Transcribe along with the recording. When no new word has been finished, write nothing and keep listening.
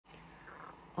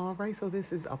All right, so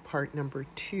this is a part number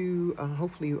 2.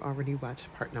 Hopefully you already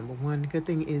watched part number 1. Good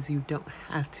thing is you don't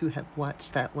have to have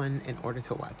watched that one in order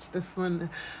to watch this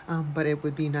one, but it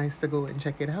would be nice to go and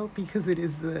check it out because it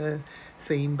is the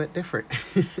same but different.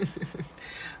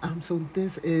 So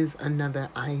this is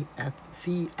another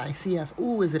ICF.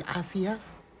 Ooh, is it ICF?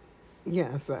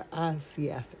 Yes, a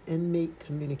ICF, Inmate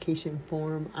Communication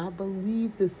Forum. I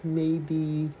believe this may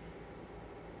be,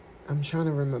 I'm trying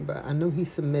to remember. I know he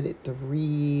submitted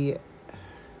 3,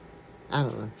 I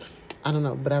don't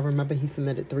know, but I remember he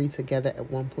submitted 3 together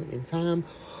at one point in time.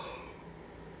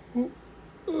 I'm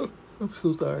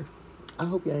so sorry. I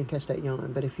hope y'all didn't catch that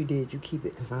yawn, but if you did, you keep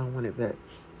it because I don't want it back.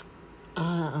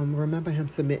 I remember him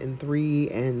submitting 3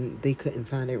 and they couldn't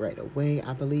find it right away,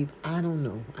 I believe. I don't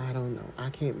know. I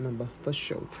can't remember for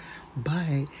sure.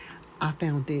 But I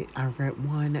found it. I read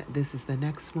 1. This is the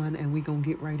next one, and we're going to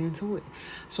get right into it.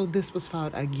 So this was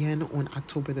filed again on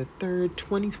October the 3rd,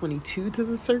 2022 to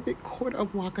the Circuit Court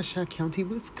of Waukesha County,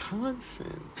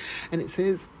 Wisconsin. And it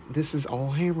says, this is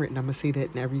all handwritten. I'm going to say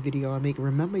that in every video I make.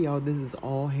 Remember, y'all, this is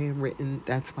all handwritten.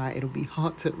 That's why it'll be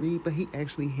hard to read, but he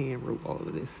actually handwrote all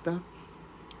of this stuff.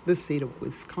 The state of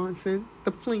Wisconsin, the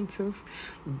plaintiff,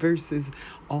 versus,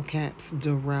 all caps,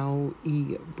 DaRrElL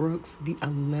E. Brooks, the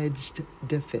alleged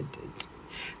defendant.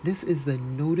 This is the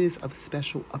notice of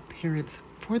special appearance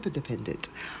for the defendant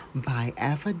by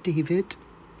affidavit,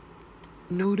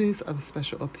 notice of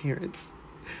special appearance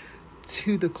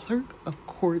to the clerk of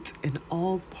court and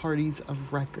all parties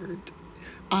of record.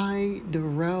 I,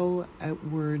 DaRrElL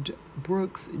EdWaRd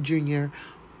BrOoKs, Jr.,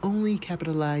 only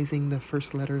capitalizing the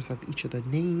first letters of each of the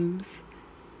names,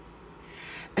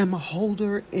 am a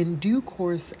holder in due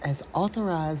course as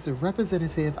authorized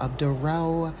representative of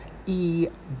DaRrElL E.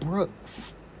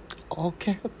 Brooks, all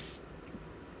caps,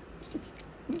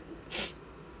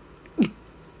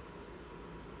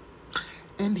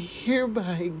 and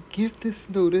hereby give this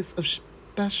notice of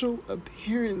special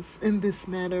appearance in this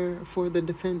matter for the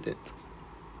defendant.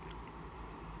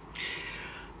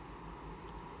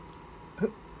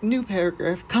 New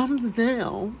paragraph comes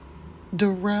now.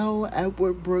 DaRrElL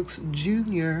EdWaRd BrOoKs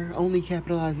Jr., only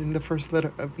capitalizing the first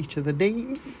letter of each of the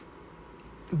names,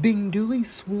 being duly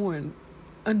sworn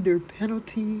under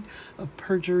penalty of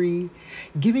perjury,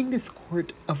 giving this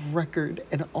court of record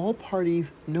and all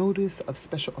parties notice of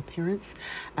special appearance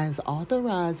as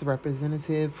authorized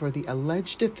representative for the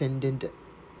alleged defendant,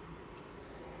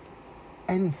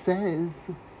 and says,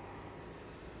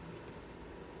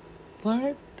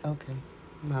 what? Okay.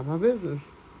 Mind my business.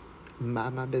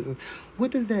 Mind my business. What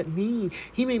does that mean?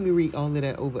 He made me read all of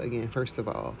that over again, first of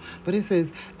all. But it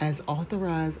says, as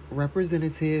authorized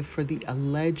representative for the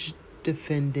alleged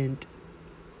defendant,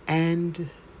 and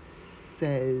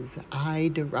says, I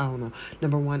don't know.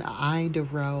 Number 1, I,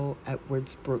 DaRrElL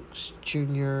EdWaRd BrOoKs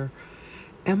Jr.,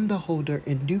 am the holder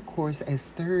in due course as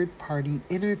third-party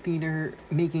intervener,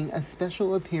 making a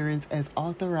special appearance as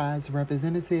authorized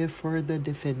representative for the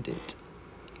defendant.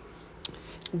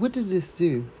 What does this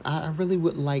do? I really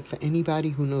would like, for anybody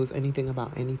who knows anything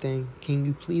about anything, can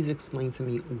you please explain to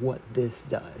me what this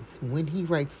does when he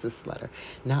writes this letter?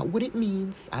 Not what it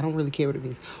means. I don't really care what it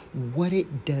means. What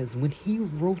it does. When he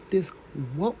wrote this,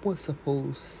 what was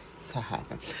supposed to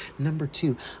happen? Number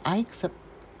 2, I accept...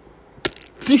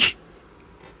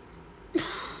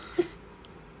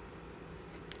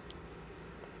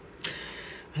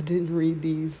 I didn't read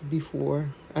these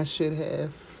before. I should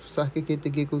have, so I could get the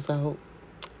giggles out.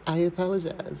 I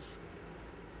apologize.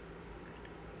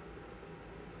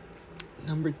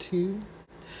 Number 2,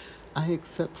 I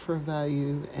accept for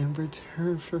value and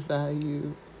return for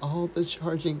value all the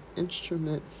charging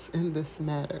instruments in this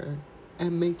matter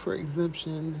and make for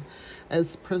exemption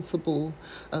as principal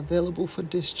available for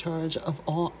discharge of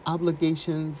all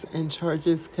obligations and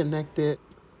charges connected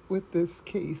with this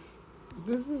case.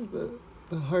 This is the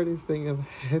hardest thing I've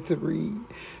had to read.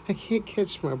 I can't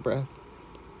catch my breath.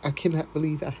 I cannot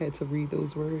believe I had to read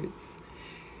those words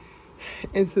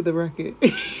into the record.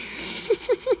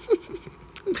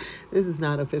 This is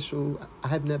not official.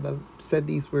 I've never said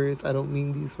these words. I don't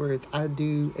mean these words. I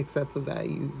do accept for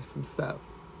value some stuff.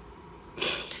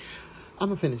 I'm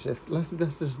going to finish this. Let's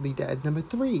just be dead. Number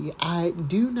 3, I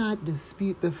do not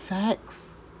dispute the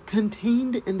facts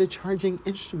contained in the charging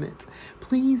instruments.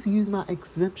 Please use my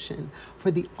exemption for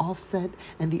the offset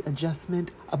and the adjustment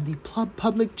of the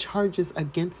public charges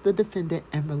against the defendant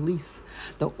and release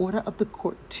the order of the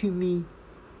court to me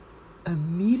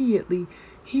immediately.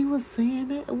 He was saying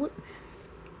that. What?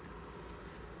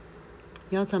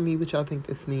 Y'all tell me what y'all think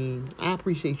this mean. I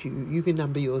appreciate you. You can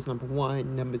number yours number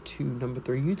 1, number 2, number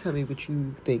 3. You tell me what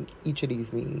you think each of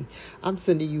these mean. I'm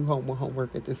sending you home with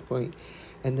homework at this point,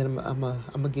 and then I'm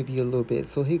gonna give you a little bit.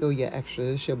 So here go your extra.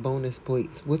 This your bonus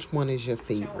points. Which one is your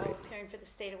favorite? Appearing for the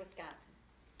state of Wisconsin.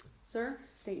 Sir,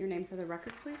 state your name for the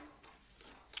record, please.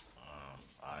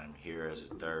 I'm here as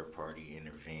a third-party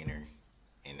intervener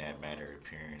in that matter,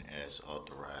 appearing as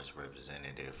authorized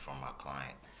representative for my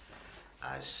client.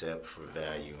 I accept for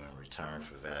value and return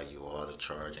for value all the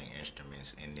charging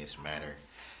instruments in this matter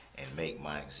and make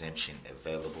my exemption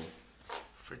available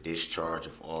for discharge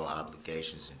of all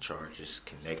obligations and charges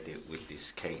connected with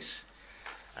this case.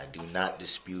 I do not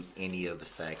dispute any of the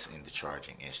facts in the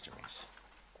charging instruments.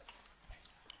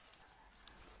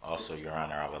 Also, Your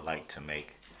Honor, I would like to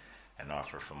make an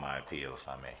offer for my appeal, if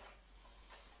I may.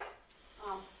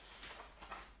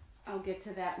 I'll get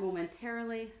to that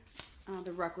momentarily.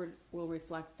 The record will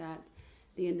reflect that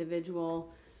the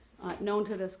individual known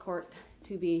to this court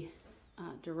to be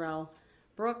DaRrElL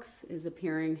BrOoKs is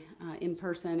appearing in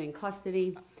person in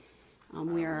custody.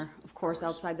 We are, of course,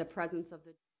 outside the presence of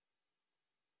the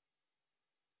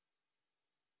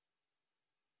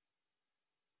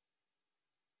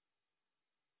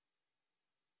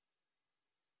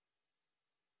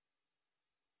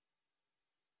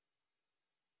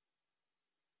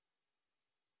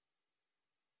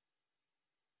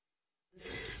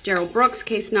DaRrElL BrOoKs,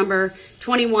 case number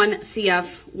 21 CF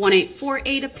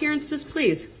 1848. Appearances,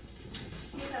 please.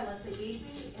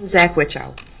 Zach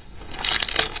Wichow.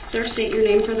 Sir, state your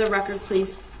name for the record,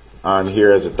 please. I'm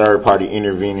here as a third-party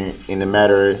intervener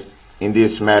in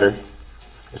this matter,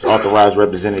 as authorized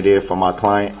representative for my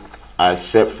client. I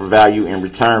accept for value in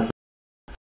return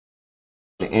for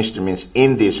the instruments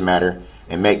in this matter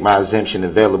and make my exemption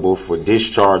available for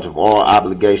discharge of all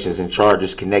obligations and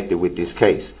charges connected with this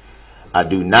case. I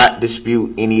do not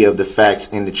dispute any of the facts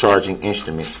in the charging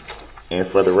instruments. And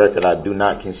for the record, I do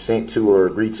not consent to or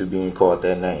agree to being called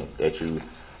that name that you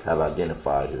have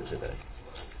identified here today.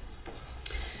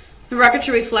 The record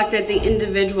should reflect that the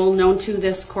individual known to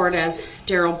this court as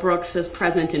DaRrElL BrOoKs is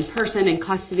present in person in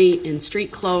custody in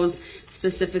street clothes,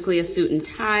 specifically a suit and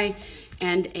tie,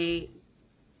 and a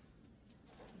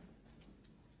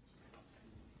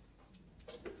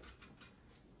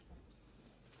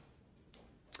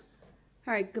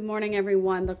All right, good morning,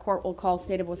 everyone. The court will call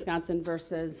State of Wisconsin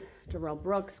versus DaRrElL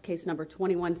BrOoKs, case number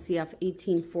 21 CF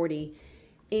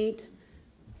 1848.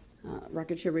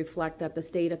 Record should reflect that the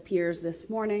state appears this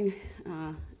morning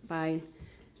by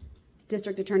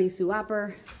District Attorney Sue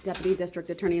Opper, Deputy District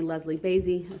Attorney Leslie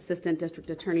Basie, Assistant District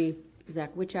Attorney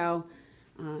Zach Wichow,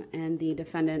 and the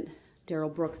defendant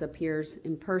DaRrElL BrOoKs appears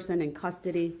in person in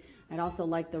custody. I'd also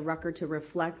like the record to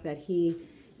reflect that he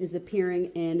is appearing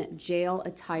in jail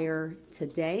attire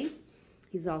today.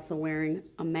 He's also wearing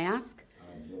a mask.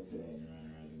 I object to that, Your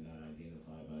Honor. I do not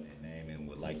identify by that name and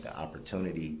would like the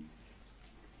opportunity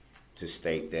to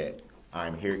state that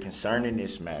I'm here concerning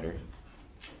this matter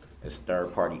as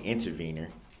third-party intervener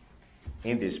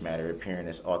in this matter, appearing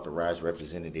as authorized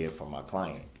representative for my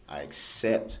client. I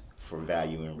accept for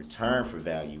value in return for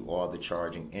value all the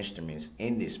charging instruments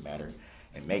in this matter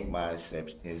and make my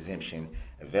exemption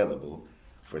available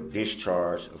for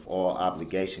discharge of all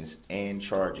obligations and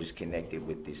charges connected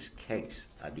with this case.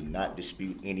 I do not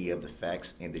dispute any of the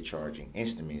facts in the charging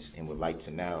instruments and would like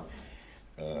to now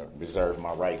reserve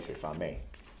my rights, if I may.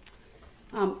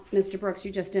 Mr. Brooks,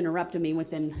 you just interrupted me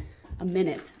within a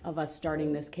minute of us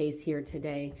starting this case here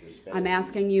today. I'm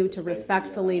asking you to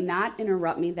respectfully not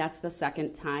interrupt me. That's the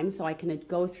second time, so I can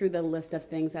go through the list of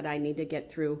things that I need to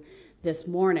get through this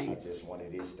morning. I just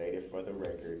wanted it stated for the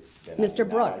record that Mr.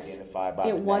 Brooks,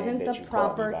 it wasn't the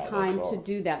proper time to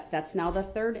do that. That's now the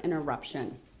third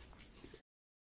interruption.